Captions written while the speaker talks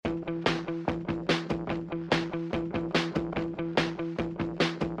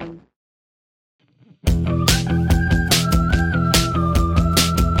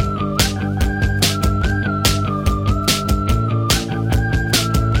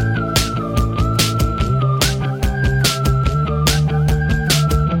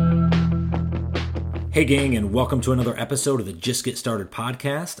Hey gang, and welcome to another episode of the Just Get Started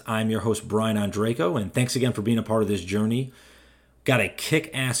podcast. I'm your host, Brian Ondrako, and thanks again for being a part of this journey. Got a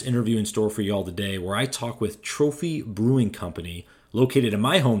kick-ass interview in store for you all today where I talk with Trophy Brewing Company, located in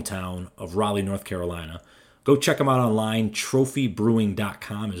my hometown of Raleigh, North Carolina. Go check them out online.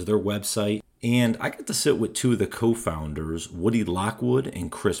 trophybrewing.com is their website. And I got to sit with two of the co-founders, Woody Lockwood and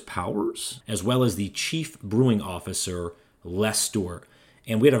Chris Powers, as well as the Chief Brewing Officer, Les Stewart.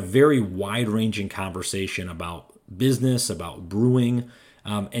 And we had a very wide-ranging conversation about business, about brewing,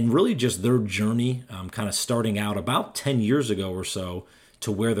 and really just their journey, kind of starting out about 10 years ago or so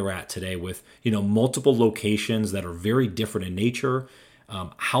to where they're at today with, multiple locations that are very different in nature,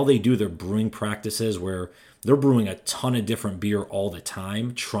 how they do their brewing practices where they're brewing a ton of different beer all the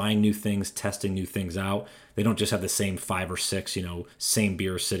time, trying new things, testing new things out. They don't just have the same 5 or 6, same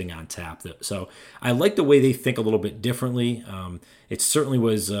beer sitting on tap. So I like the way they think a little bit differently. It certainly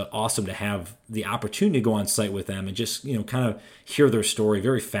was awesome to have the opportunity to go on site with them and just, kind of hear their story.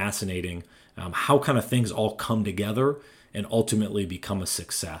 Very fascinating how kind of things all come together and ultimately become a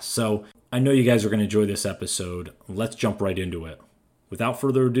success. So I know you guys are going to enjoy this episode. Let's jump right into it. Without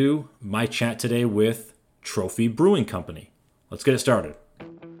further ado, my chat today with Trophy Brewing Company. Let's get it started.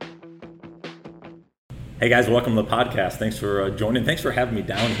 Hey guys, welcome to the podcast. Thanks for joining. Thanks for having me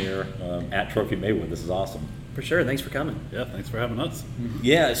down here at Trophy Maywood. This is awesome. For sure. Thanks for coming. Yeah, thanks for having us.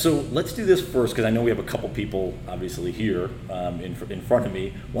 Yeah, so let's do this first because I know we have a couple people obviously here in front of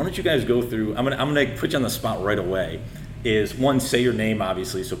me. Why don't you guys go through? I'm gonna put you on the spot right away. Is one, say your name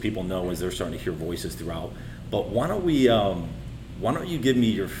obviously so people know as they're starting to hear voices throughout. But why don't you give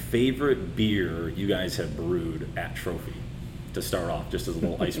me your favorite beer you guys have brewed at Trophy to start off, just as a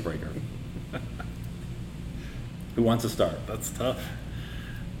little icebreaker. Who wants to start? That's tough.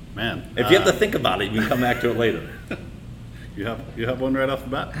 Man. If you have to think about it, you can come back to it later. You have one right off the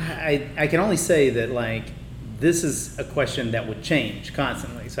bat? I can only say that, this is a question that would change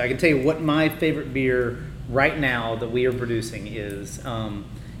constantly. So I can tell you what my favorite beer right now that we are producing is, and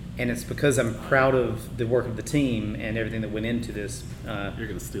it's because I'm proud of the work of the team and everything that went into this. You're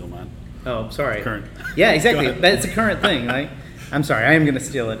going to steal mine. Oh, sorry. Current. Yeah, exactly. That's a current thing, right? I'm sorry, I am going to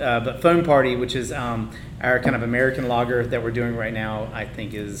steal it. But Phone Party, which is our kind of American lager that we're doing right now, I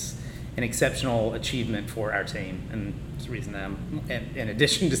think is an exceptional achievement for our team. And it's the reason in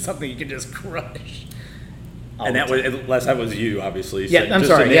addition to something you can just crush. And that was you, obviously. Yeah, so I'm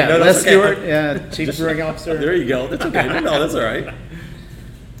sorry. Yeah, Les Stewart, Chief Brewing Officer. There you go. That's okay. No, that's all right.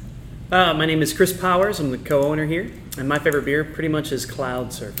 My name is Chris Powers. I'm the co-owner here. And my favorite beer pretty much is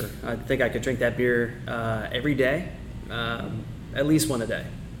Cloud Surfer. I think I could drink that beer every day, at least one a day.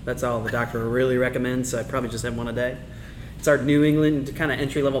 That's all the doctor really recommends, so I probably just have one a day. It's our New England kind of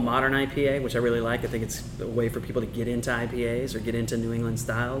entry-level modern IPA, which I really like. I think it's a way for people to get into IPAs or get into New England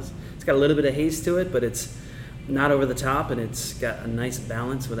styles. It's got a little bit of haze to it, but it's not over the top, and it's got a nice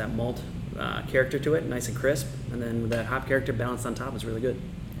balance with that malt character to it, nice and crisp. And then with that hop character balanced on top is really good.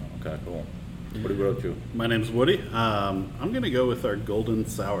 Okay, cool. What about you? My name's Woody. I'm going to go with our Golden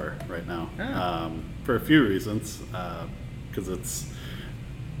Sour right now for a few reasons. Because it's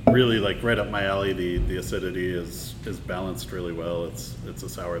really right up my alley. The acidity is balanced really well. It's a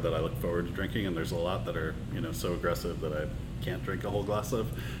sour that I look forward to drinking, and there's a lot that are so aggressive that I can't drink a whole glass of.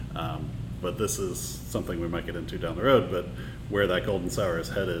 But this is something we might get into down the road. But where that Golden Sour is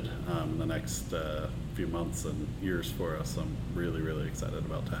headed in the next few months and years for us, I'm really, really excited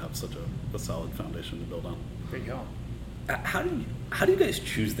about to have such a solid foundation to build on. There you go. How do you guys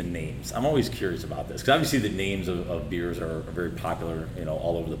choose the names? I'm always curious about this because obviously the names of beers are very popular,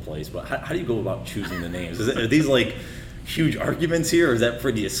 all over the place. But how do you go about choosing the names? Are these huge arguments here, or is that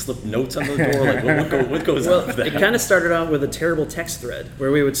pretty? You slip notes on the door? What goes on with that? It kind of started out with a terrible text thread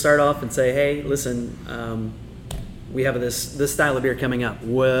where we would start off and say, "Hey, listen, we have this style of beer coming up.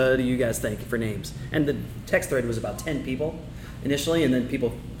 What do you guys think for names?" And the text thread was about 10 people initially, and then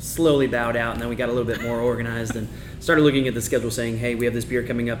people slowly bowed out, and then we got a little bit more organized and started looking at the schedule saying, hey, we have this beer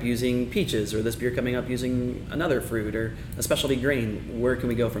coming up using peaches, or this beer coming up using another fruit or a specialty grain. Where can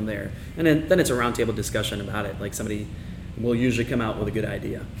we go from there? And then it's a roundtable discussion about it. Somebody will usually come out with a good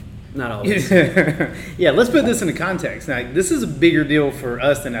idea. Not always. Yeah, let's put this into context. Now, this is a bigger deal for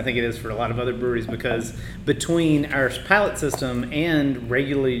us than I think it is for a lot of other breweries, because between our pallet system and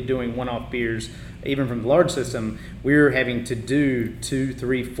regularly doing one-off beers, even from the large system, we're having to do 2,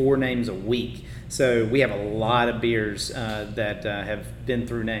 3, 4 names a week. So we have a lot of beers that have been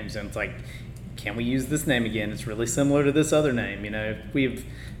through names, and it's can we use this name again? It's really similar to this other name. We've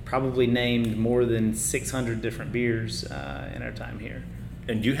probably named more than 600 different beers in our time here.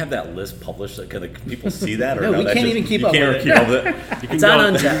 And do you have that list published? Can people see that? Or No, we that's can't just- even keep you up can't with keep it. up with it? You can It's on you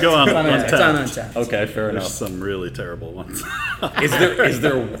Untapped. can go on It's on Untapped. It's on Untapped. Okay, fair There's enough. some really terrible ones. Is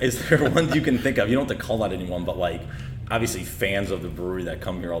there ones you can think of? You don't have to call out anyone, but like obviously fans of the brewery that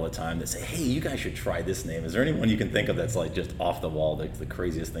come here all the time that say, "Hey, you guys should try this name." Is there anyone you can think of that's like just off the wall, the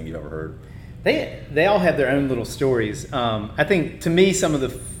craziest thing you've ever heard? They all have their own little stories. I think to me some of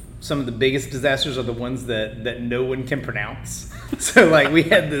the biggest disasters are the ones that no one can pronounce. So like we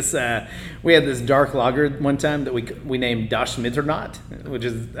had this dark lager one time that we named Das Mitternacht,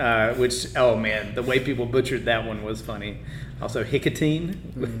 which oh man, the way people butchered that one was funny. Also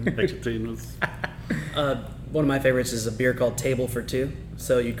Hicotine. Nicotine was. One of my favorites is a beer called Table for Two.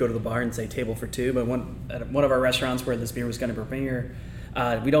 So you'd go to the bar and say Table for Two, but at one of our restaurants where this beer was going to premiere,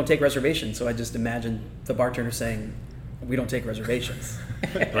 we don't take reservations. So I just imagined the bartender saying, "We don't take reservations."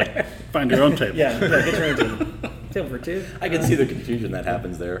 Like, find your own table. Yeah, get your own table. Table for two. I can see the confusion that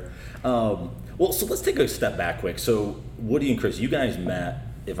happens there. Well, so let's take a step back quick. So Woody and Chris, you guys met,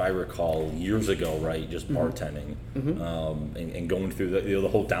 if I recall, years ago, right? Just bartending and going through the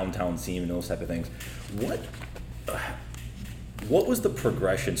whole downtown scene and those type of things. What was the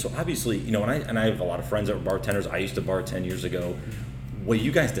progression? So obviously, and I have a lot of friends that were bartenders. I used to bartend years ago. Well,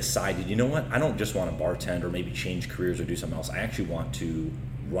 you guys decided, you know what? I don't just want to bartend or maybe change careers or do something else. I actually want to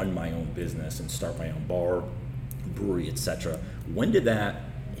run my own business and start my own bar, brewery, etc. When did that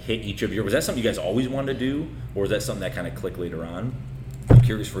hit each of you? Was that something you guys always wanted to do, or was that something that kind of clicked later on? I'm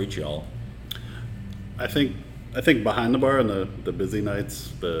curious for each of y'all. I think behind the bar on the busy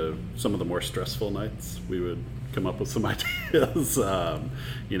nights, some of the more stressful nights, we would come up with some ideas.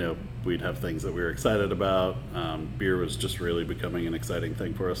 We'd have things that we were excited about. Beer was just really becoming an exciting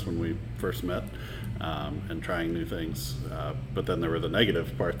thing for us when we first met, and trying new things. But then there were the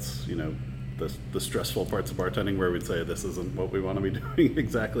negative parts, the stressful parts of bartending where we'd say this isn't what we want to be doing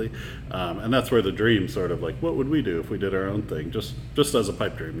exactly. And that's where the dream sort of like, what would we do if we did our own thing? Just as a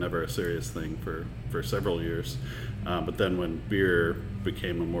pipe dream, never a serious thing for several years. But then when beer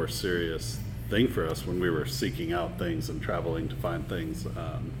became a more serious thing for us, when we were seeking out things and traveling to find things,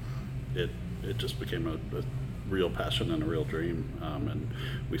 it just became a real passion and a real dream. And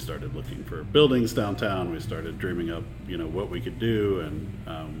we started looking for buildings downtown. We started dreaming up, what we could do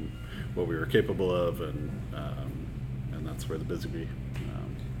and what we were capable of, and that's where the Busy Bee.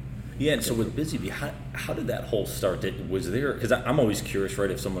 Yeah, and so with Busy Bee, how did that whole start? Was there, because I'm always curious,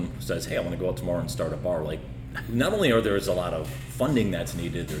 right, if someone says, hey, I want to go out tomorrow and start a bar, like, not only are there's a lot of funding that's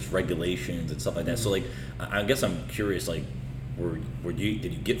needed, there's regulations and stuff like that. So, like, I guess I'm curious, like, did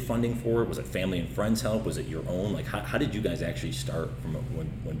you get funding for it? Was it family and friends help? Was it your own? Like, how did you guys actually start from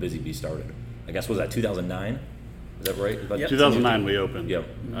when Busy Bee started? I guess, was that 2009? Is that right? Yep. 2009 we opened. Yep.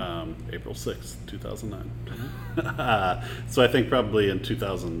 April 6th, 2009. So I think probably in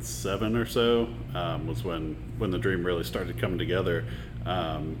 2007 or so was when the dream really started coming together.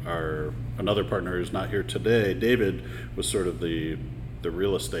 Another partner who's not here today, David, was sort of the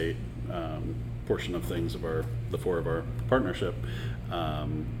real estate portion of things of the four of our partnership.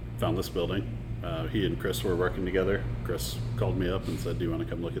 Found this building. He and Chris were working together. Chris called me up and said, do you want to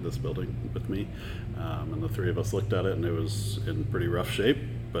come look at this building with me? And the three of us looked at it, and it was in pretty rough shape,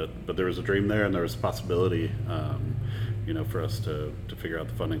 but there was a dream there, and there was a possibility, for us to figure out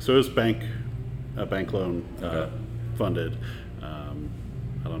the funding. So it was a bank loan funded.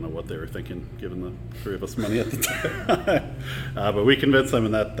 I don't know what they were thinking, giving the three of us money at the time. But we convinced them,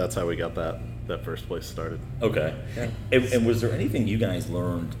 and that's how we got that first place started. Okay. Yeah. And was there anything you guys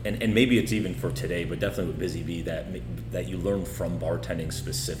learned, and maybe it's even for today, but definitely with Busy Bee, that you learned from bartending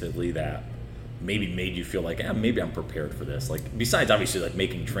specifically that maybe made you feel like, maybe I'm prepared for this? Like, besides obviously like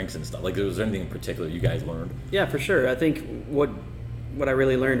making drinks and stuff, like was there anything in particular you guys learned? Yeah, for sure. I think what I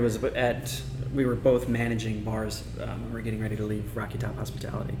really learned was we were both managing bars when we were getting ready to leave Rocky Top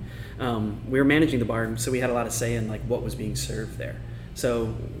Hospitality. We were managing the bar, so we had a lot of say in like what was being served there.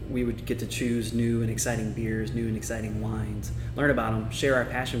 So we would get to choose new and exciting beers, new and exciting wines, learn about them, share our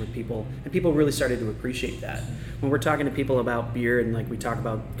passion with people, and people really started to appreciate that. When we're talking to people about beer, and like we talk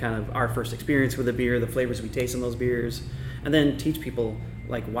about kind of our first experience with the beer, the flavors we taste in those beers, and then teach people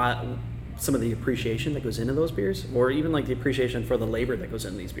like why some of the appreciation that goes into those beers, or even like the appreciation for the labor that goes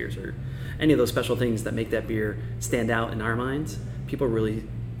into these beers, or any of those special things that make that beer stand out in our minds, people really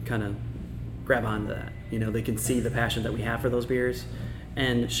kind of grab onto that. They can see the passion that we have for those beers,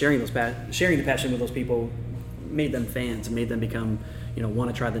 and sharing the passion with those people made them fans and made them become, want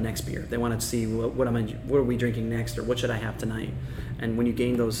to try the next beer. They want to see what are we drinking next, or what should I have tonight. And when you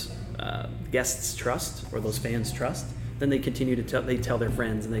gain those guests' trust or those fans' trust, then they continue to tell their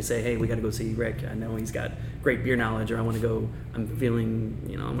friends, and they say, hey, we got to go see Rick. I know he's got great beer knowledge, or I want to go, I'm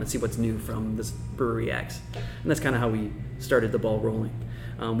feeling, I want to see what's new from this brewery X. And that's kind of how we started the ball rolling.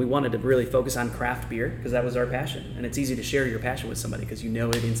 We wanted to really focus on craft beer because that was our passion. And it's easy to share your passion with somebody because you know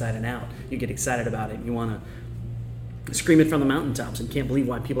it inside and out. You get excited about it. You want to scream it from the mountaintops and can't believe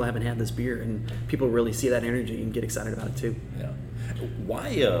why people haven't had this beer. And people really see that energy and get excited about it too. Yeah.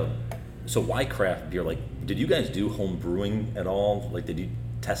 Why craft beer? Like, did you guys do home brewing at all? Like, did you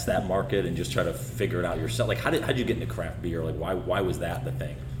test that market and just try to figure it out yourself? Like, how did you get into craft beer? Like, why was that the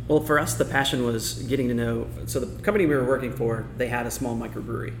thing? Well, for us, the passion was getting to know. So the company we were working for, they had a small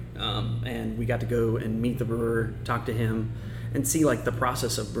microbrewery, and we got to go and meet the brewer, talk to him, and see like the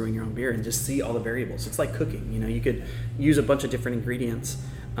process of brewing your own beer, and just see all the variables. It's like cooking. You could use a bunch of different ingredients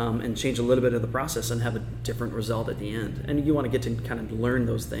and change a little bit of the process and have a different result at the end. And you want to get to kind of learn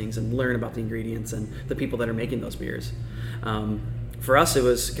those things and learn about the ingredients and the people that are making those beers. For us, it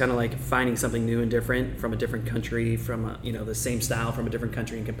was kind of like finding something new and different from a different country, from the same style from a different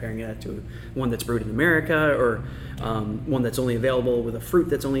country, and comparing it to one that's brewed in America, or one that's only available with a fruit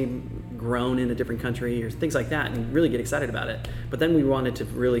that's only grown in a different country, or things like that, and really get excited about it. But then we wanted to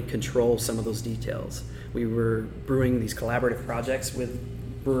really control some of those details. We were brewing these collaborative projects with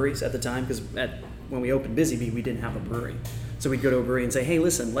breweries at the time, because when we opened Busy Bee, we didn't have a brewery. So we'd go to a brewery and say, hey,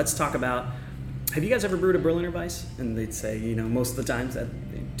 listen, let's talk about, have you guys ever brewed a Berliner Weiss? And they'd say, most of the times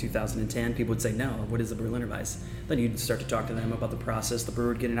in 2010, people would say, no, what is a Berliner Weiss? Then you'd start to talk to them about the process. The brewer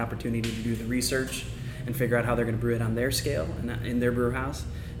would get an opportunity to do the research and figure out how they're going to brew it on their scale and in their brew house.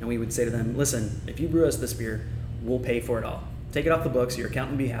 And we would say to them, listen, if you brew us this beer, we'll pay for it all. Take it off the books, your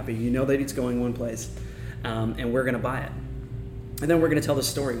accountant will be happy, you know that it's going one place, and we're going to buy it. And then we're going to tell the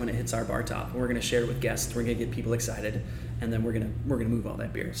story when it hits our bar top, and we're going to share it with guests. We're going to get people excited, and then we're going to move all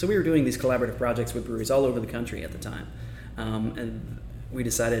that beer. So we were doing these collaborative projects with breweries all over the country at the time, and we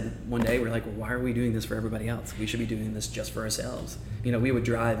decided one day, we're like, well, why are we doing this for everybody else? We should be doing this just for ourselves. We would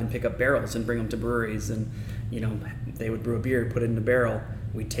drive and pick up barrels and bring them to breweries, and they would brew a beer, put it in a barrel.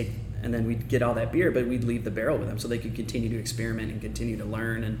 And then we'd get all that beer, but we'd leave the barrel with them so they could continue to experiment and continue to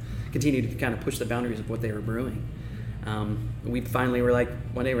learn and continue to kind of push the boundaries of what they were brewing. We finally were like,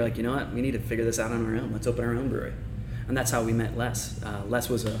 one day we're like, you know what, we need to figure this out on our own. Let's open our own brewery. And that's how we met Les. Les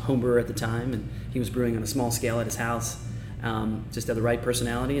was a home brewer at the time, and he was brewing on a small scale at his house. Just had the right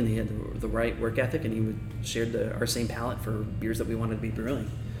personality, and he had the right work ethic, and he shared our same palate for beers that we wanted to be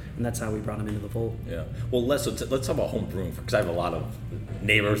brewing. And that's how we brought him into the fold. Yeah. Well, let's talk about home brewing, because I have a lot of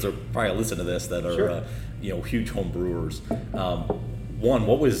neighbors that probably listen to this that are Sure. Huge home brewers. One,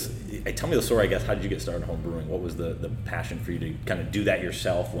 tell me the story, I guess. How did you get started home brewing? What was the passion for you to kind of do that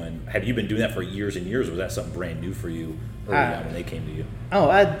yourself? Have you been doing that for years and years, or was that something brand new for you early on when they came to you? Oh,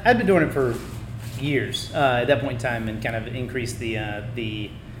 I'd been doing it for years at that point in time, and kind of increased the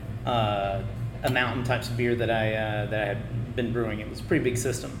amount and types of beer that I had been brewing. It was a pretty big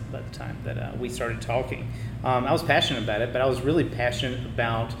system by the time that we started talking. I was passionate about it, but I was really passionate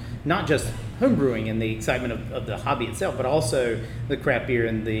about not just home brewing and the excitement of the hobby itself, but also the craft beer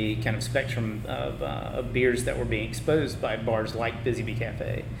and the kind of spectrum of beers that were being exposed by bars like Busy Bee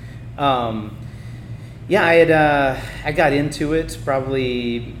Cafe. I got into it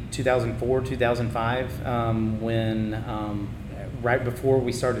probably 2004, 2005, when right before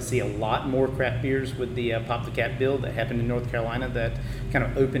we started to see a lot more craft beers with the Pop the Cap bill that happened in North Carolina, that kind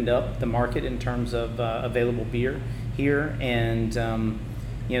of opened up the market in terms of available beer here, and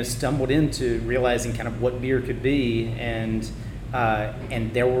stumbled into realizing kind of what beer could be, and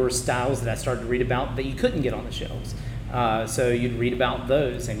there were styles that I started to read about that you couldn't get on the shelves. So you'd read about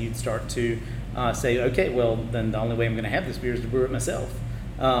those, and you'd start to say, okay, well, then the only way I'm going to have this beer is to brew it myself.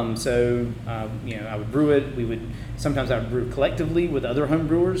 I would brew it. Sometimes I would brew collectively with other home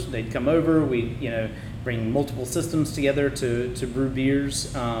brewers. They'd come over. We'd, bring multiple systems together to brew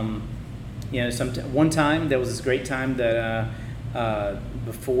beers. One time, there was this great time that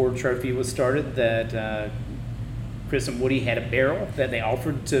before Trophy was started, that Chris and Woody had a barrel that they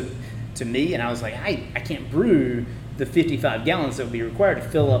offered to me, and I was like, I can't brew the 55 gallons that would be required to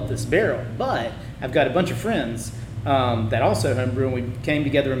fill up this barrel, but I've got a bunch of friends that also homebrew, and we came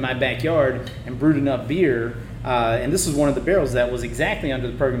together in my backyard and brewed enough beer. And this was one of the barrels that was exactly under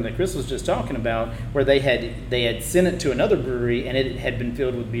the program that Chris was just talking about, where they had sent it to another brewery, and it had been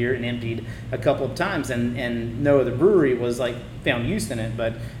filled with beer and emptied a couple of times, and no other brewery was found use in it,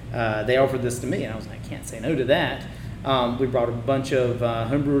 but they offered this to me, and I was like, I can't say no to that. We brought a bunch of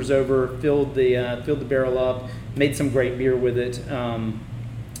homebrewers over, filled the barrel up, made some great beer with it.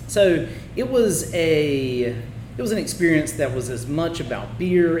 So it was an experience that was as much about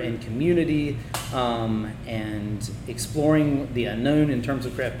beer and community, and exploring the unknown in terms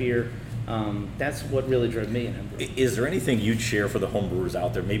of craft beer, That's what really drove me in homebrewing. Is there anything you'd share for the home brewers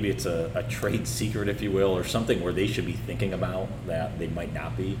out there? Maybe it's a trade secret, if you will, or something where they should be thinking about that they might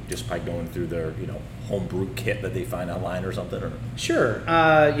not be just by going through their, home brew kit that they find online or something? Or? Sure.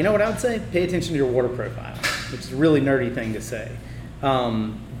 You know what I would say? Pay attention to your water profile, which is a really nerdy thing to say.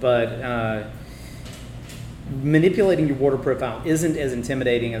 But manipulating your water profile isn't as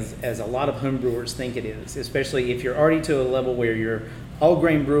intimidating as a lot of home brewers think it is, especially if you're already to a level where you're all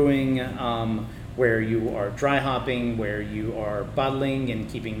grain brewing, where you are dry hopping, where you are bottling and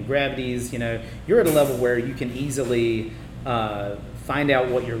keeping gravities. You're at a level where you can easily find out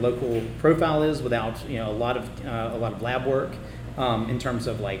what your local profile is without a lot of lab work in terms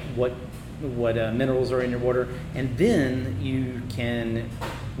of like what minerals are in your water, and then you can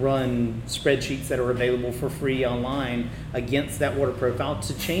run spreadsheets that are available for free online against that water profile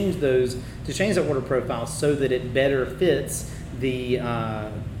to change that water profile so that it better fits the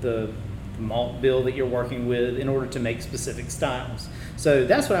malt bill that you're working with in order to make specific styles. So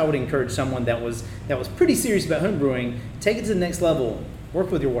that's what I would encourage someone that was pretty serious about home brewing. Take it to the next level.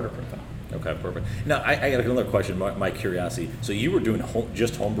 Work with your water profile. Okay, perfect. Now, I got another question, my curiosity. So you were doing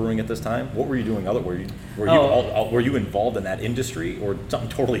just home brewing at this time? What were you doing were you involved in that industry or something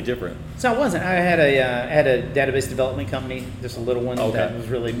totally different? So I wasn't. I had a database development company, just a little one. Okay. That was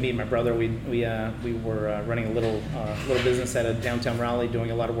really me and my brother. We were running a little business out of downtown Raleigh,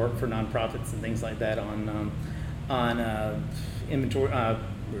 doing a lot of work for nonprofits and things like that on inventory,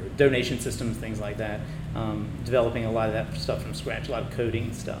 donation systems, things like that. Developing a lot of that stuff from scratch, a lot of coding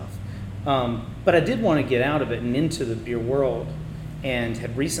and stuff. But I did want to get out of it and into the beer world, and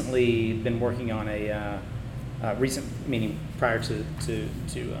had recently been working on meaning prior to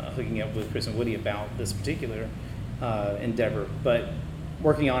hooking up with Chris and Woody about this particular endeavor, but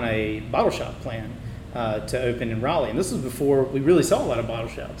working on a bottle shop plan to open in Raleigh. And this was before we really saw a lot of bottle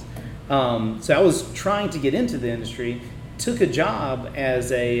shops. So I was trying to get into the industry, took a job as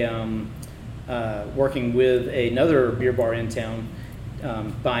working with another beer bar in town,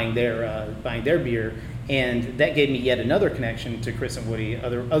 buying their beer, and that gave me yet another connection to Chris and Woody,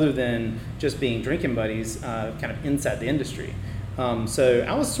 other than just being drinking buddies, kind of inside the industry. So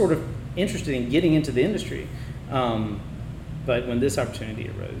I was sort of interested in getting into the industry, but when this opportunity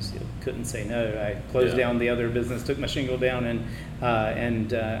arose, couldn't say no. I closed down the other business, took my shingle down,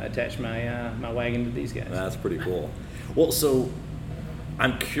 and attached my wagon to these guys. That's pretty cool. Well, so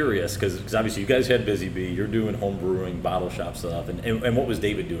I'm curious because obviously you guys had Busy Bee, you're doing home brewing, bottle shop stuff, and what was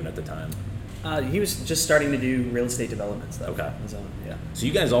David doing at the time? He was just starting to do real estate development stuff. Okay. So, yeah. So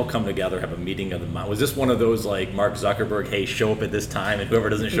you guys all come together, have a meeting of the mind. Was this one of those like Mark Zuckerberg, hey, show up at this time and whoever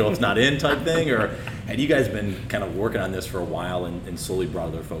doesn't show up's not in type thing? Or had you guys been kind of working on this for a while and slowly brought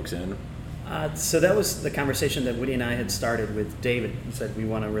other folks in? So that was the conversation that Woody and I had started with David. He said we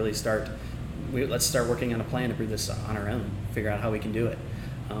want to really let's start working on a plan to brew this on our own, figure out how we can do it.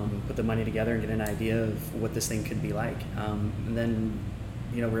 Put the money together and get an idea of what this thing could be like. And then,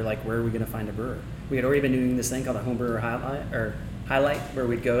 we're like, where are we going to find a brewer? We had already been doing this thing called a home brewer highlight, where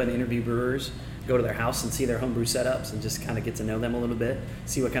we'd go and interview brewers, go to their house and see their homebrew setups and just kind of get to know them a little bit,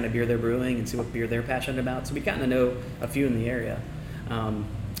 see what kind of beer they're brewing and see what beer they're passionate about. So we'd gotten to know a few in the area.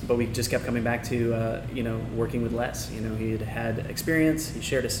 But we just kept coming back to, working with Les. He had experience, he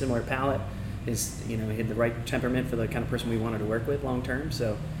shared a similar palate. He had the right temperament for the kind of person we wanted to work with long term.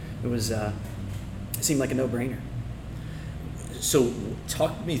 So it seemed like a no-brainer. So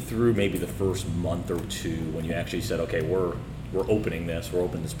talk me through maybe the first month or two when you actually said, okay, we're opening this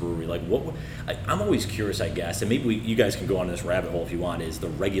brewery. Like I'm always curious, I guess, and maybe you guys can go on this rabbit hole if you want, is the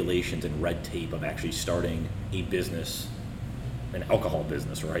regulations and red tape of actually starting a business, an alcohol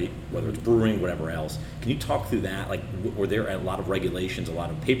business, right? Whether it's brewing, whatever else. Can you talk through that? Like, were there a lot of regulations, a lot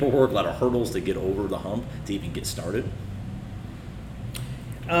of paperwork, a lot of hurdles to get over the hump to even get started?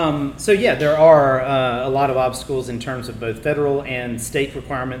 There are a lot of obstacles in terms of both federal and state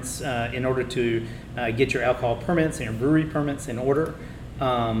requirements in order to get your alcohol permits and your brewery permits in order.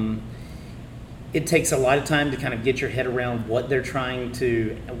 It takes a lot of time to kind of get your head around what they're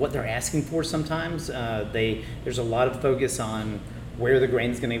asking for sometimes. There's a lot of focus on where the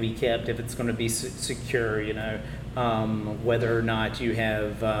grain's going to be kept, if it's going to be secure, whether or not you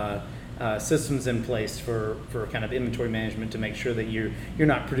have systems in place for kind of inventory management to make sure that you're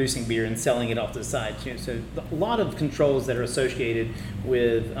not producing beer and selling it off to the side. So a lot of controls that are associated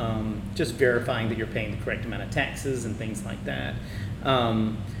with just verifying that you're paying the correct amount of taxes and things like that.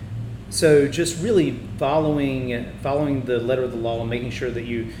 So just really following the letter of the law and making sure that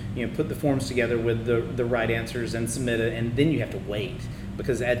you put the forms together with the right answers and submit it, and then you have to wait,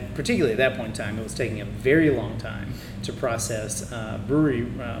 because particularly at that point in time, it was taking a very long time to process brewery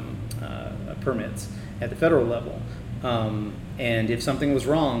permits at the federal level. And if something was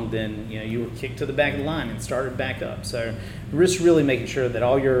wrong, then you were kicked to the back of the line and started back up. So just really making sure that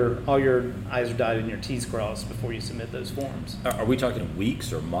all your I's are dotted and your T's crossed before you submit those forms. Are we talking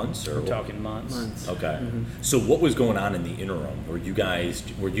weeks or months? Or We're talking months. Okay. So what was going on in the interim? Were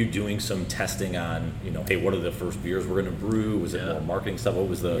you doing some testing on, hey, what are the first beers we're going to brew? Was it more marketing stuff? What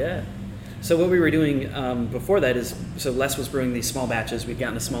was the... Yeah. So what we were doing before that is, so Les was brewing these small batches. We'd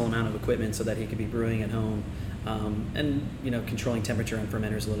gotten a small amount of equipment so that he could be brewing at home, and controlling temperature on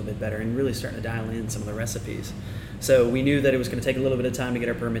fermenters a little bit better, and really starting to dial in some of the recipes. So we knew that it was going to take a little bit of time to get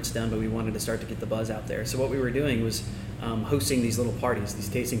our permits done, but we wanted to start to get the buzz out there. So what we were doing was hosting these little parties, these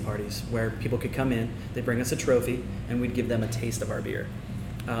tasting parties, where people could come in, they'd bring us a trophy, and we'd give them a taste of our beer.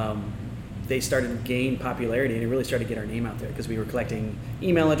 They started to gain popularity, and it really started to get our name out there because we were collecting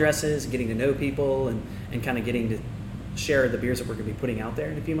email addresses, getting to know people, and kind of getting to share the beers that we're going to be putting out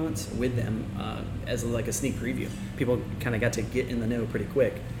there in a few months with them as like a sneak preview. People kind of got to get in the know pretty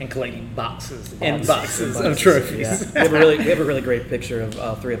quick. And collecting boxes of trophies. Yeah. We have a really great picture of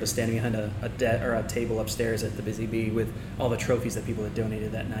all three of us standing behind a table upstairs at the Busy Bee with all the trophies that people had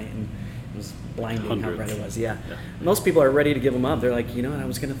donated that night, and it was blinding Hundreds. how bright it was. Yeah. Most people are ready to give them up. They're like, I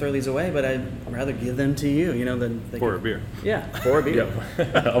was going to throw these away, but I'd rather give them to you, than For a beer. Yeah, for a beer.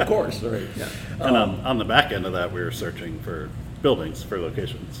 Of course, right. Yeah. And on the back end of that, we were searching for buildings, for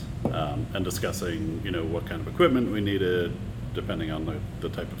locations, and discussing, what kind of equipment we needed, depending on the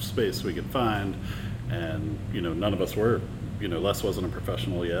type of space we could find. And, none of us were, Les wasn't a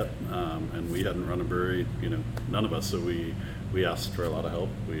professional yet, and we hadn't run a brewery, none of us. So we asked for a lot of help.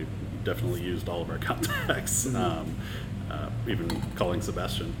 We definitely used all of our contacts, even calling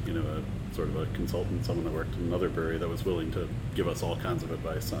Sebastian, a sort of a consultant, someone that worked in another brewery that was willing to give us all kinds of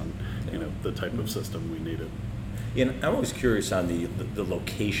advice on, the type of system we needed. And I'm always curious on the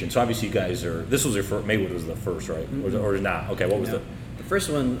location. So obviously you guys this was your first, maybe it was the first, right? Or not? Okay, what was The first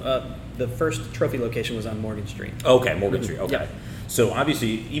one, the first trophy location was on Morgan Street. Okay, Morgan Street, okay. Yeah. So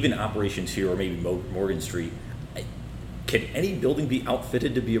obviously even operations here, or maybe Morgan Street, can any building be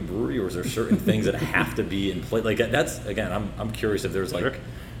outfitted to be a brewery, or is there certain things that have to be in place? Like that's, again, I'm curious if there's like... Sure.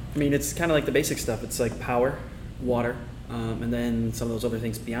 I mean, it's kind of like the basic stuff. It's like power, water, and then some of those other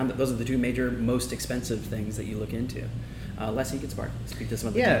things beyond that. Those are the two major, most expensive things that you look into. Les, you can speak to some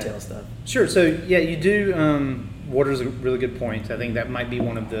of the detail stuff. Sure. So you do. Water is a really good point. I think that might be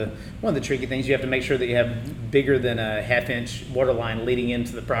one of the tricky things. You have to make sure that you have bigger than a half-inch water line leading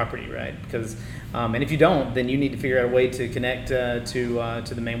into the property, right? Because and if you don't, then you need to figure out a way to connect to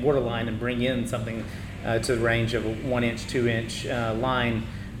the main water line and bring in something to the range of a 1-inch, 2-inch line.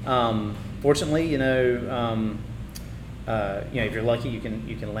 Fortunately, if you're lucky, you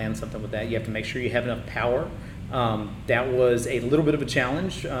can land something with that. You have to make sure you have enough power. That was a little bit of a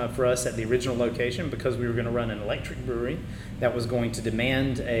challenge for us at the original location, because we were going to run an electric brewery that was going to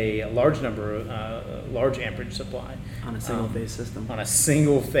demand a large amperage supply On a single phase system. On a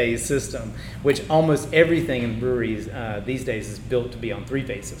single phase system, which almost everything in breweries these days is built to be on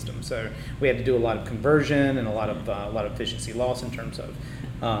 3-phase systems. So we had to do a lot of conversion and a lot of efficiency loss in terms of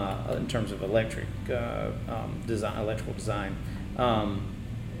electrical design.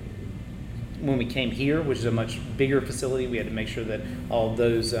 When we came here, which is a much bigger facility, we had to make sure that all of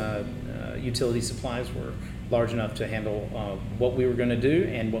those utility supplies were large enough to handle what we were going to do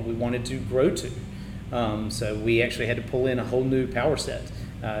and what we wanted to grow to. So we actually had to pull in a whole new power set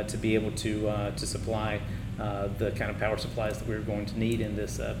to be able to supply the kind of power supplies that we were going to need in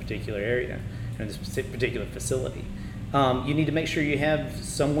this particular area, in this particular facility. You need to make sure you have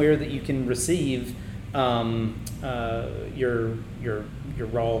somewhere that you can receive your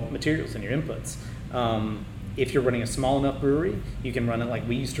raw materials and your inputs. If you're running a small enough brewery, you can run it like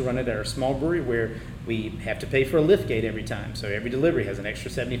we used to run it at our small brewery, where we have to pay for a lift gate every time. So every delivery has an extra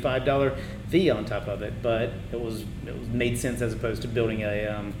 $75 fee on top of it, but it was made sense as opposed to building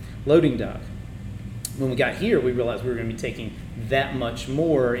a loading dock. When we got here, we realized we were going to be taking that much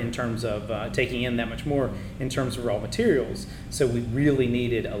more in terms of raw materials. So we really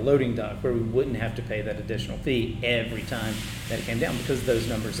needed a loading dock where we wouldn't have to pay that additional fee every time that it came down, because those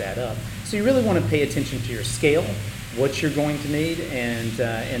numbers add up. So you really want to pay attention to your scale, what you're going to need, and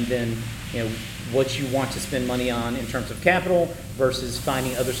then what you want to spend money on in terms of capital versus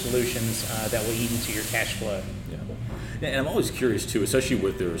finding other solutions that will eat into your cash flow. Yeah. And I'm always curious too, especially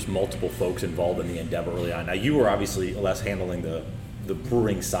with there's multiple folks involved in the endeavor early on. Now you were obviously less handling the the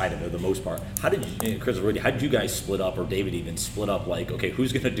brewing side of it, for the most part. How did you, Chris, how did you guys split up, or David even split up? Like, okay,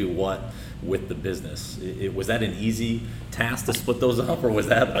 who's going to do what with the business? Was that an easy task to split those up, or was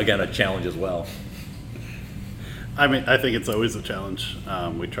that again a challenge as well? I mean, I think it's always a challenge.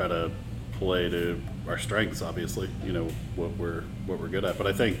 We try to play to our strengths, obviously. You know what we're good at. But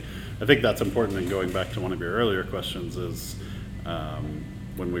I think that's important. And going back to one of your earlier questions is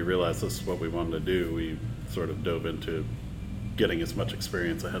when we realized this is what we wanted to do, we sort of dove into getting as much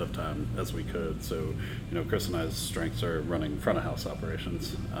experience ahead of time as we could. So, you know, Chris and I's strengths are running front of house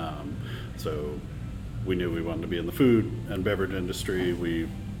operations. So we knew we wanted to be in the food and beverage industry. We,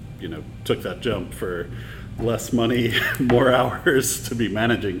 you know, took that jump for less money, more hours to be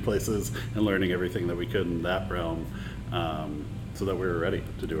managing places and learning everything that we could in that realm, so that we were ready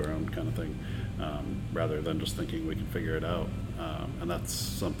to do our own kind of thing, rather than just thinking we can figure it out. And that's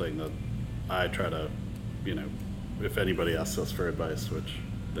something that I try to, you know, if anybody asks us for advice, which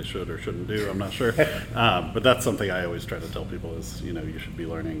they should or shouldn't do, I'm not sure. But that's something I always try to tell people is, you know, you should be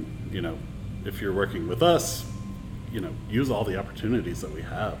learning, you know, if you're working with us, you know, use all the opportunities that we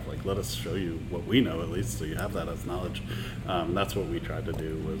have. Like, let us show you what we know, at least, so you have that as knowledge. That's what we tried to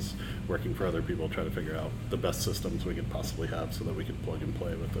do, was working for other people, try to figure out the best systems we could possibly have so that we could plug and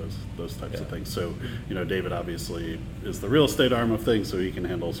play with those types of things. So, you know, David obviously is the real estate arm of things, so he can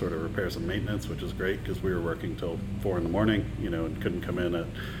handle sort of repairs and maintenance, which is great because we were working till 4 a.m, you know, and couldn't come in at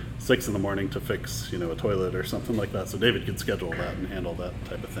 6 a.m. to fix, you know, a toilet or something like that. So David could schedule that and handle that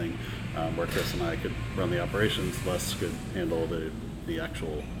type of thing, where Chris and I could run the operations. Les could handle the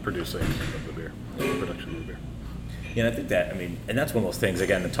actual producing of the beer, the production of the beer. Yeah, and I think that, I mean, and that's one of those things,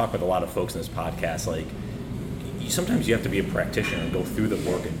 again, to talk with a lot of folks in this podcast, like, sometimes you have to be a practitioner and go through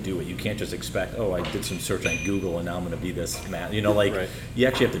the work and do it. You can't just expect, oh, I did some search on Google and now I'm going to be this man. You know, like, right. You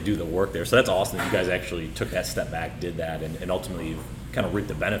actually have to do the work there. So that's awesome that you guys actually took that step back, did that, and ultimately you've kind of reaped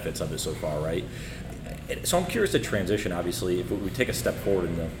the benefits of it so far, right? So I'm curious to transition, obviously, if we take a step forward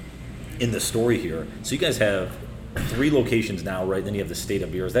in the story here. So you guys have 3 locations now, right? Then you have the State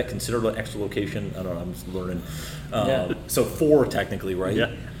of Beer. Is that considered an extra location? I don't know, I'm just learning. So 4 technically, right?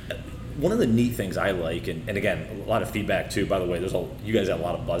 Yeah. One of the neat things I like, and again, a lot of feedback too, by the way, you guys have a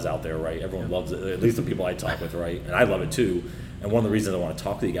lot of buzz out there, right? Everyone loves it, at least the people I talk with, right? And I love it too. And one of the reasons I want to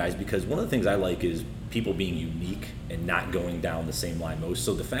talk to you guys, because one of the things I like is people being unique and not going down the same line most.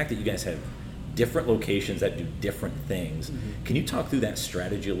 So the fact that you guys have different locations that do different things, can you talk through that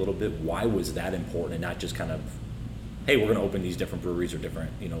strategy a little bit? Why was that important and not just kind of, hey, we're going to open these different breweries or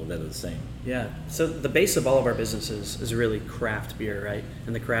different, you know, that are the same? Yeah. So the base of all of our businesses is really craft beer, right?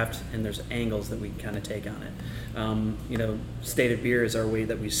 And the craft, and there's angles that we kind of take on it. You know, State of Beer is our way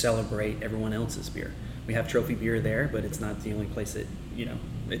that we celebrate everyone else's beer. We have trophy beer there, but it's not the only place that, you know,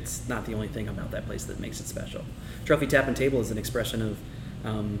 it's not the only thing about that place that makes it special. Trophy Tap and Table is an expression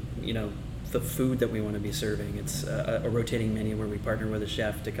of, you know, the food that we want to be serving. It's a rotating menu where we partner with a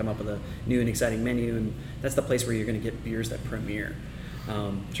chef to come up with a new and exciting menu, and that's the place where you're going to get beers that premiere.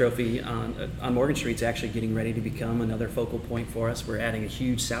 Trophy on Morgan Street is actually getting ready to become another focal point for us. We're adding a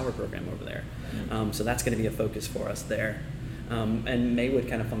huge sour program over there, so that's going to be a focus for us there. And Maywood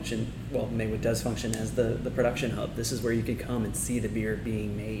kind of Maywood does function as the production hub. This is where you can come and see the beer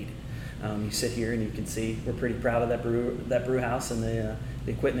being made. You sit here and you can see, we're pretty proud of that brew house and the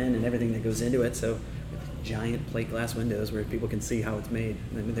equipment and everything that goes into it. So with giant plate glass windows where people can see how it's made.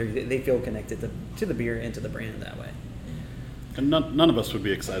 I mean, they feel connected to the beer and to the brand that way. And none of us would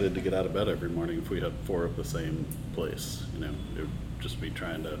be excited to get out of bed every morning if we had 4 of the same place. You know, it would just be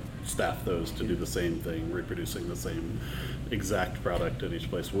trying to staff those to do the same thing, reproducing the same exact product at each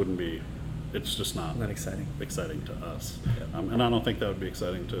place. Wouldn't be. It's just not exciting to us. Yeah. And I don't think that would be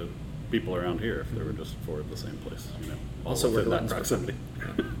exciting to people around here if there were just 4 of the same place. You know, also we're gluttons proximity.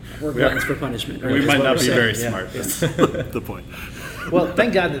 We're gluttons for punishment. We might not be very smart. That's the point. Well,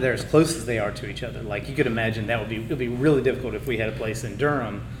 thank God that they're as close as they are to each other. Like, you could imagine it would be really difficult if we had a place in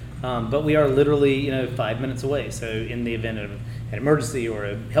Durham, but we are literally, you know, 5 minutes away. So in the event of an emergency or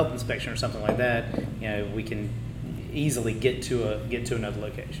a health inspection or something like that, you know, we can easily get to another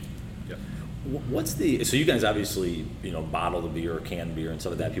location. Yeah. What's so you guys obviously, you know, bottle the beer, canned beer, and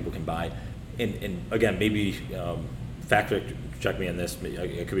stuff like that people can buy, and again, maybe fact check me on this,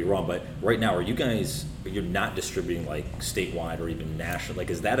 I could be wrong, but right now, you're not distributing like statewide or even national?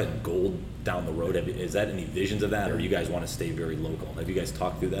 Like, is that a goal down the road? Is that any visions of that, or you guys want to stay very local? Have you guys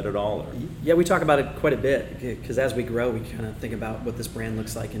talked through that at all? Or? Yeah, we talk about it quite a bit, because as we grow, we kind of think about what this brand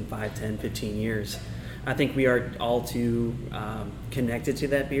looks like in 5, 10, 15 years. I think we are all too connected to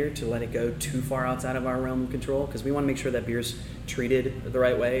that beer to let it go too far outside of our realm of control, because we want to make sure that beer's treated the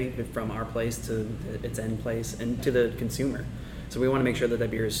right way from our place to its end place and to the consumer. So we want to make sure that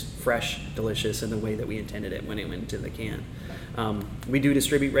that beer is fresh, delicious, in the way that we intended it when it went into the can. We do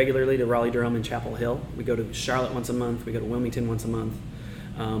distribute regularly to Raleigh, Durham, and Chapel Hill. We go to Charlotte once a month. We go to Wilmington once a month.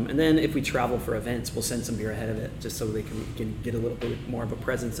 And then if we travel for events, we'll send some beer ahead of it just so they can get a little bit more of a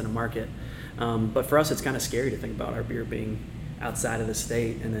presence in a market. But for us, it's kind of scary to think about our beer being outside of the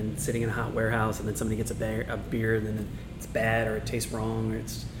state and then sitting in a hot warehouse, and then somebody gets a beer and then it's bad or it tastes wrong, or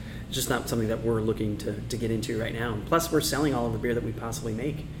it's just not something that we're looking to get into right now. And plus, we're selling all of the beer that we possibly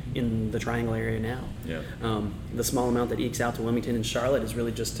make in the Triangle area now. Yeah. The small amount that ekes out to Wilmington and Charlotte is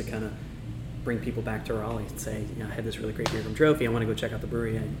really just to kind of bring people back to Raleigh and say, I had this really great beer from Trophy. I want to go check out the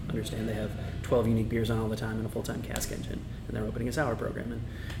brewery. I understand they have 12 unique beers on all the time and a full-time cask engine, and they're opening a sour program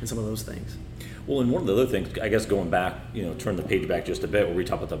and some of those things. Well, and one of the other things, I guess, going back, turn the page back just a bit, where we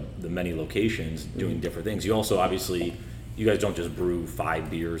talk about the many locations doing different things. You also, obviously, you guys don't just brew 5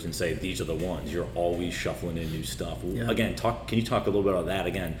 beers and say these are the ones. You're always shuffling in new stuff. Yeah. Again, can you talk a little bit about that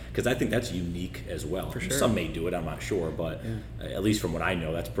again? Because I think that's unique as well. For sure. Some may do it, I'm not sure, but at least from what I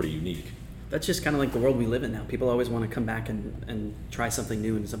know, that's pretty unique. That's just kind of like the world we live in now. People always want to come back and try something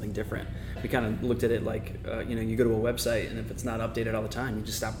new and something different. We kind of looked at it like, you go to a website, and if it's not updated all the time, you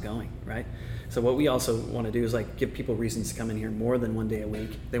just stop going, right? So what we also want to do is like give people reasons to come in here more than one day a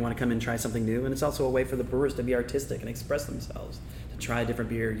week. They want to come in and try something new, and it's also a way for the brewers to be artistic and express themselves, to try a different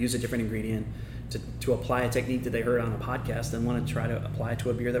beer, use a different ingredient, to apply a technique that they heard on a podcast and want to try to apply to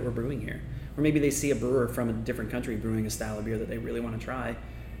a beer that we're brewing here. Or maybe they see a brewer from a different country brewing a style of beer that they really want to try.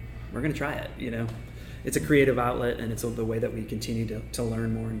 We're going to try it, It's a creative outlet, and it's the way that we continue to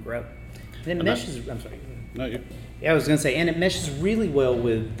learn more and grow. And it meshes, I'm sorry. No, you. Yeah, I was going to say, and it meshes really well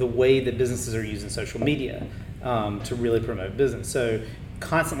with the way that businesses are using social media to really promote business. So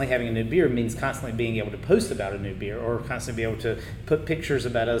constantly having a new beer means constantly being able to post about a new beer, or constantly be able to put pictures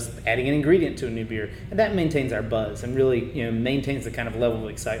about us adding an ingredient to a new beer. And that maintains our buzz and really maintains the kind of level of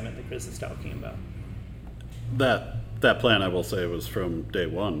excitement that Chris is talking about. That plan, I will say, was from day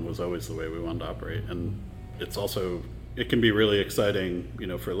one, was always the way we wanted to operate. And it's also, it can be really exciting,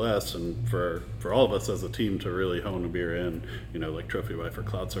 for Les and for all of us as a team to really hone a beer in, like Trophy Wife or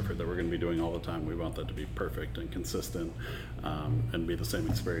Cloud Surfer that we're going to be doing all the time. We want that to be perfect and consistent and be the same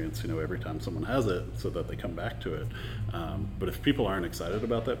experience, every time someone has it, so that they come back to it. But if people aren't excited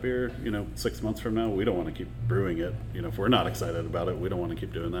about that beer, 6 months from now, we don't want to keep brewing it. If we're not excited about it, we don't want to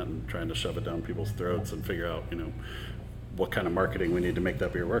keep doing that and trying to shove it down people's throats and figure out, what kind of marketing we need to make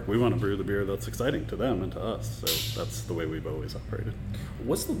that beer work. We want to brew the beer that's exciting to them and to us. So that's the way we've always operated.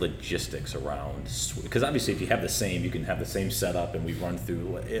 What's the logistics around? Because obviously, if you have the same, you can have the same setup, and we run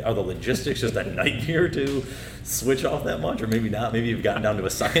through. Are the logistics just a nightmare to switch off that much, or maybe not? Maybe you've gotten down to a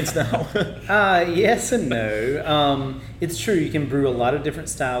science now. Yes and no. It's true. You can brew a lot of different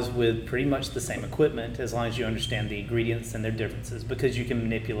styles with pretty much the same equipment, as long as you understand the ingredients and their differences, because you can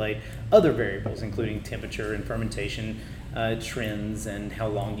manipulate other variables, including temperature and fermentation trends and how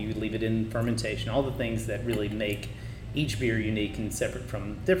long you leave it in fermentation, all the things that really make each beer unique and separate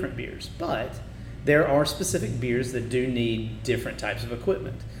from different beers. But there are specific beers that do need different types of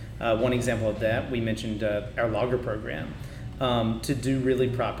equipment. One example of that, we mentioned our lager program. To do really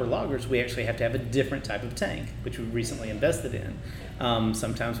proper lagers, we actually have to have a different type of tank, which we recently invested in.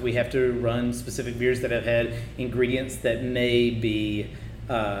 Sometimes we have to run specific beers that have had ingredients that may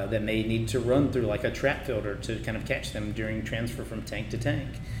need to run through like a trap filter to kind of catch them during transfer from tank to tank.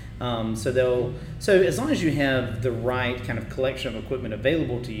 So as long as you have the right kind of collection of equipment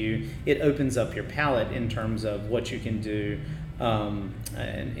available to you, it opens up your palette in terms of what you can do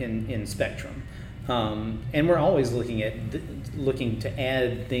in Spectrum. And we're always looking to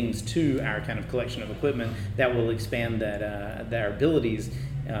add things to our kind of collection of equipment that will expand their abilities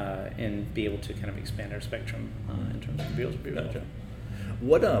and be able to kind of expand our spectrum in terms of beers. Gotcha.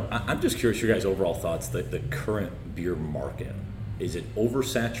 I'm just curious your guys' overall thoughts. The current beer market, is it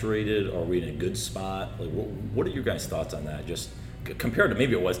oversaturated? Are we in a good spot? Like, what are your guys' thoughts on that? Just compared to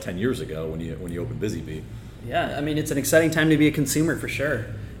maybe it was 10 years ago when you opened Busy Bee. Yeah, I mean, it's an exciting time to be a consumer for sure.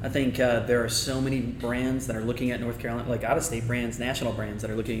 I think there are so many brands that are looking at North Carolina, like out-of-state brands, national brands that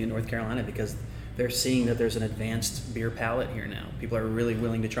are looking at North Carolina because they're seeing that there's an advanced beer palette here now. People are really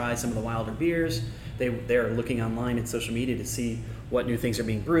willing to try some of the wilder beers. They're looking online and social media to see what new things are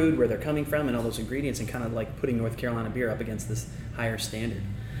being brewed, where they're coming from, and all those ingredients, and kind of like putting North Carolina beer up against this higher standard.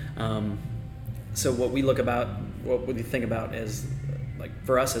 So what we think about as like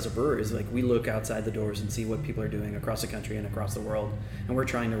for us as a brewer is like we look outside the doors and see what people are doing across the country and across the world, and we're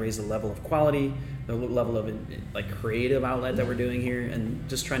trying to raise the level of quality, the level of like creative outlet that we're doing here, and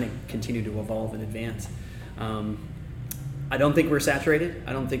just trying to continue to evolve and advance. I don't think we're saturated.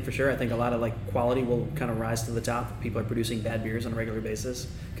 I don't think for sure. I think a lot of like quality will kind of rise to the top. If people are producing bad beers on a regular basis,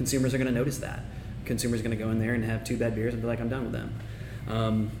 consumers are going to notice that. Consumers are going to go in there and have 2 bad beers and be like, I'm done with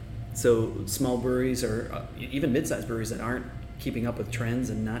them. So small breweries or even mid-sized breweries that aren't keeping up with trends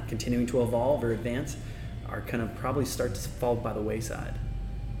and not continuing to evolve or advance are kind of probably start to fall by the wayside.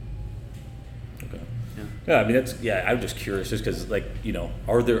 Okay. Yeah. I mean, I'm just curious, just because, like,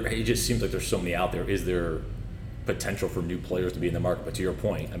 are there? It just seems like there's so many out there. Is there potential for new players to be in the market? But to your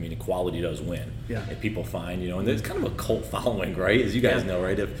point, I mean, quality does win. Yeah. If people find, and there's kind of a cult following, right? As you guys know,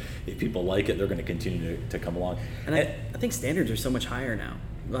 right? If people like it, they're going to continue to come along. And I think standards are so much higher now.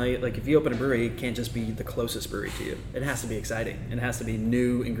 Like if you open a brewery, it can't just be the closest brewery to you. It has to be exciting. It has to be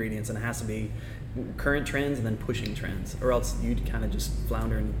new ingredients, and it has to be current trends and then pushing trends, or else you'd kind of just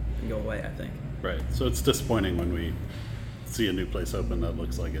flounder and go away, I think. Right. So it's disappointing when we see a new place open that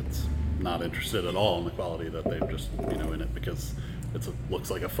looks like it's not interested at all in the quality that they've just, in it, because looks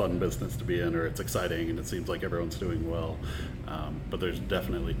like a fun business to be in, or it's exciting and it seems like everyone's doing well. But there's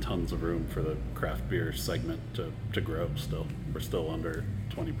definitely tons of room for the craft beer segment to grow still. We're still under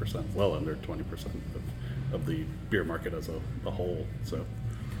 20%, well under 20% of the beer market as a whole. So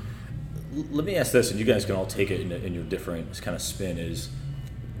let me ask this, and you guys can all take it in your different kind of spin, is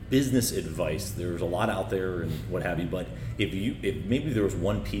business advice. There's a lot out there and what have you, but if maybe there was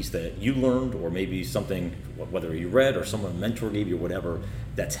one piece that you learned, or maybe something, whether you read or someone, a mentor gave you, or whatever,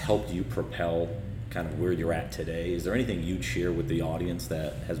 that's helped you propel kind of where you're at today, is there anything you'd share with the audience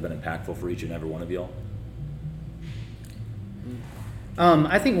that has been impactful for each and every one of y'all?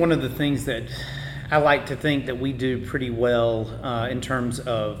 I think one of the things that I like to think that we do pretty well in terms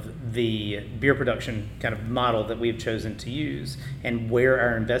of the beer production kind of model that we've chosen to use and where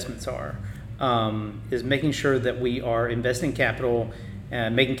our investments are, is making sure that we are investing capital,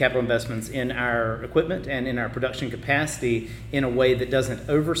 making capital investments in our equipment and in our production capacity in a way that doesn't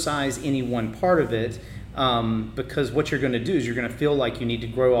oversize any one part of it. Because what you're going to do is you're going to feel like you need to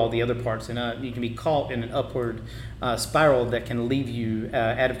grow all the other parts, and you can be caught in an upward spiral that can leave you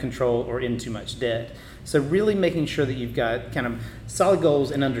out of control or in too much debt. So really making sure that you've got kind of solid goals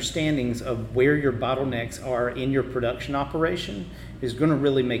and understandings of where your bottlenecks are in your production operation is going to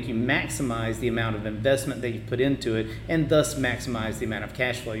really make you maximize the amount of investment that you put into it, and thus maximize the amount of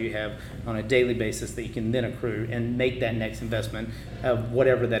cash flow you have on a daily basis that you can then accrue and make that next investment of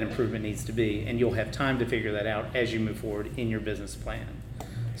whatever that improvement needs to be. And you'll have time to figure that out as you move forward in your business plan.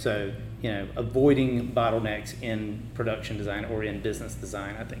 So, avoiding bottlenecks in production design or in business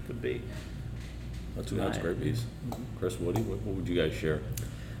design, I think would be. That's a great piece. Chris, Woody, what would you guys share?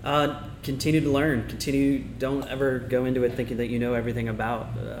 Continue to learn. Don't ever go into it thinking that you know everything about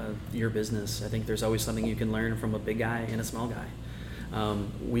your business. I think there's always something you can learn from a big guy and a small guy.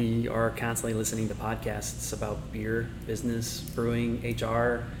 We are constantly listening to podcasts about beer, business, brewing,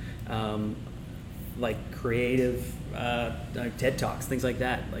 HR, like creative, like TED Talks, things like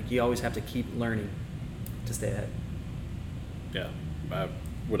that. Like you always have to keep learning to stay ahead. Yeah, I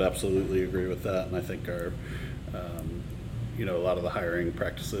would absolutely agree with that, and I think our a lot of the hiring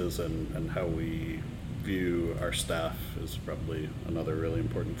practices and how we view our staff is probably another really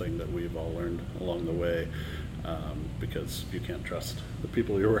important thing that we've all learned along the way, because you can't trust the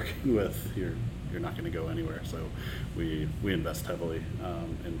people you're working with. You're not going to go anywhere. So we invest heavily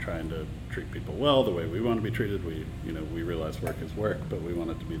in trying to treat people well, the way we want to be treated. We realize work is work, but we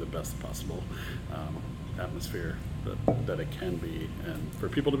want it to be the best possible atmosphere that it can be, and for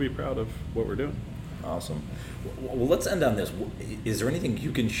people to be proud of what we're doing. Awesome. Well, let's end on this. Is there anything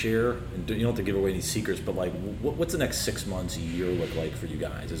you can share? And you don't have to give away any secrets, but like, what's the next 6 months, a year look like for you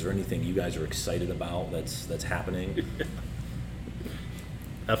guys? Is there anything you guys are excited about that's happening?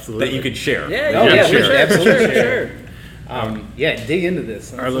 Absolutely. That you could share. Yeah, Sure. Absolutely, sure. Dig into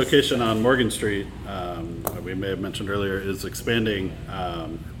this. Our location on Morgan Street, we may have mentioned earlier, is expanding.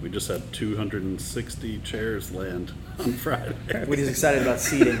 We just had 260 chairs land on Friday. Woody's excited about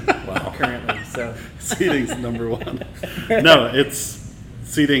seating currently. So Seating's number one. No,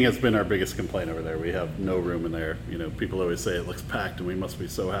 seating has been our biggest complaint over there. We have no room in there. People always say it looks packed, and we must be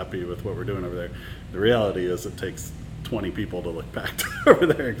so happy with what we're doing over there. The reality is it takes 20 people to look packed over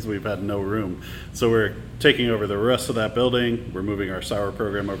there because we've had no room. So we're taking over the rest of that building. We're moving our sour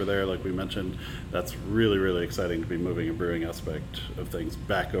program over there, like we mentioned. That's really, really exciting to be moving a brewing aspect of things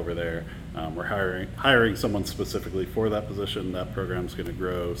back over there. We're hiring someone specifically for that position. That program's going to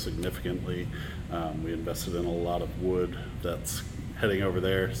grow significantly. We invested in a lot of wood that's heading over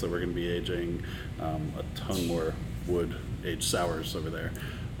there, so we're going to be aging a ton more wood aged sours over there.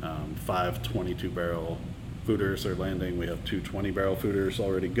 5 22-barrel foeders are landing. We have 2 20-barrel foeders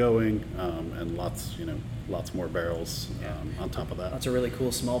already going, and lots more barrels on top of that. Lots of really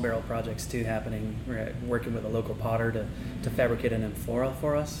cool small barrel projects too happening. We're working with a local potter to fabricate an amphora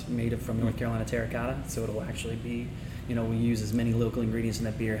for us, made from North Carolina terracotta. So it'll actually be, we use as many local ingredients in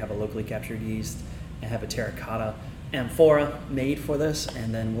that beer, have a locally captured yeast, and have a terracotta amphora made for this,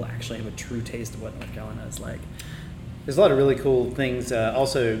 and then we'll actually have a true taste of what North Carolina is like. There's a lot of really cool things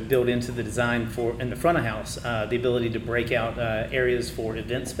also built into the design in the front of house. The ability to break out areas for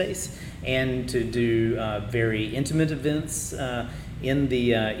event space and to do very intimate events in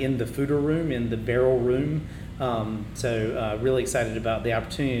the foeder room, in the barrel room. So really excited about the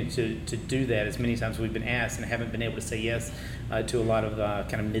opportunity to do that. As many times we've been asked and haven't been able to say yes to a lot of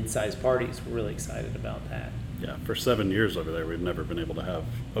kind of mid-sized parties. We're really excited about that. Yeah, for 7 years over there, we've never been able to have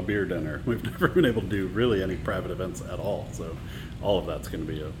a beer dinner. We've never been able to do really any private events at all. So all of that's going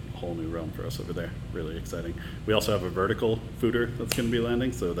to be a whole new realm for us over there. Really exciting. We also have a vertical foeder that's going to be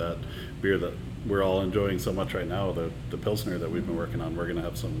landing. So that beer that we're all enjoying so much right now, the Pilsner that we've been working on, we're going to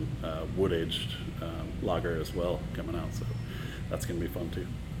have some wood-aged lager as well coming out. So that's going to be fun too.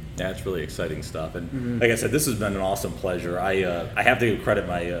 Yeah, it's really exciting stuff. And like I said, this has been an awesome pleasure. I have to give credit,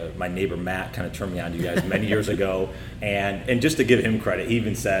 my neighbor Matt kind of turned me on to you guys many years ago. And just to give him credit, he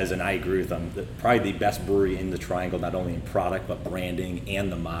even says, and I agree with him, that probably the best brewery in the Triangle, not only in product, but branding and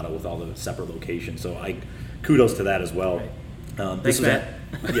the motto with all the separate locations. So kudos to that as well. Thanks, Matt.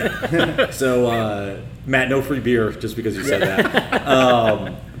 Yeah. So, Matt, no free beer just because you said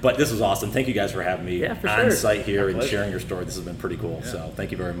that. But this was awesome. Thank you guys for having me on site here and sharing your story. This has been pretty cool. Yeah. So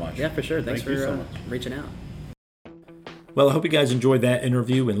thank you very much. Yeah, for sure. Thanks for so much. Reaching out. Well, I hope you guys enjoyed that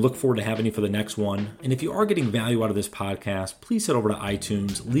interview and look forward to having you for the next one. And if you are getting value out of this podcast, please head over to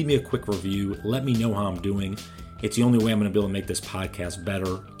iTunes, leave me a quick review, let me know how I'm doing. It's the only way I'm going to be able to make this podcast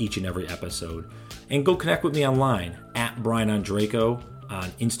better each and every episode. And go connect with me online at Brian Ondrako on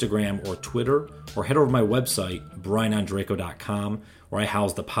Instagram or Twitter, or head over to my website, brianondrako.com, where I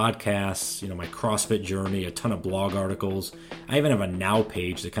house the podcasts, my CrossFit journey, a ton of blog articles. I even have a Now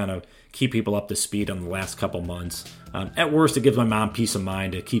page to kind of keep people up to speed on the last couple months. At worst, it gives my mom peace of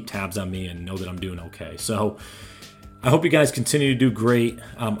mind to keep tabs on me and know that I'm doing okay. So I hope you guys continue to do great.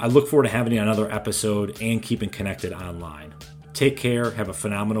 I look forward to having you on another episode and keeping connected online. Take care, have a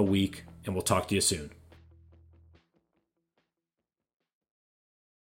phenomenal week, and we'll talk to you soon.